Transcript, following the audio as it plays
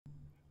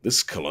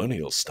This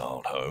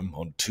colonial-style home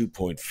on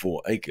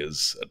 2.4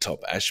 acres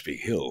atop Ashby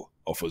Hill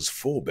offers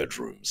 4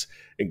 bedrooms,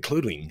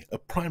 including a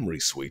primary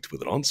suite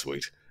with an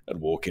ensuite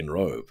and walk-in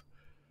robe.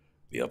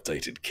 The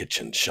updated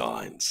kitchen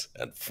shines,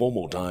 and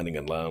formal dining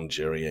and lounge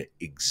area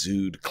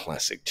exude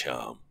classic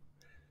charm.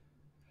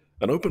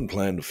 An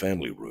open-plan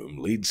family room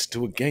leads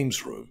to a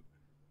games room.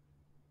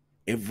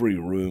 Every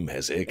room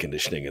has air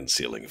conditioning and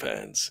ceiling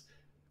fans.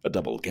 A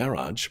double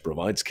garage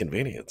provides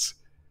convenience.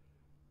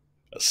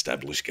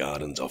 Established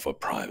gardens offer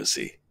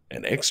privacy,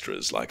 and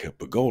extras like a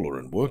pergola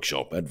and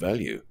workshop add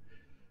value.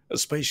 A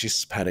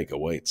spacious paddock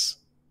awaits,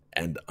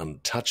 and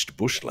untouched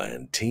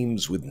bushland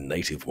teems with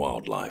native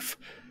wildlife.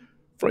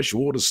 Fresh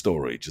water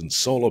storage and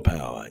solar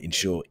power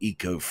ensure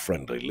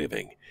eco-friendly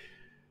living.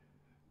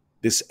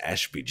 This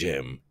Ashby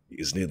gem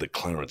is near the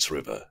Clarence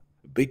River,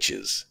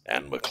 beaches,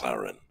 and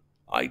McLaren,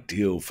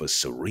 ideal for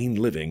serene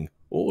living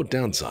or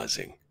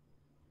downsizing.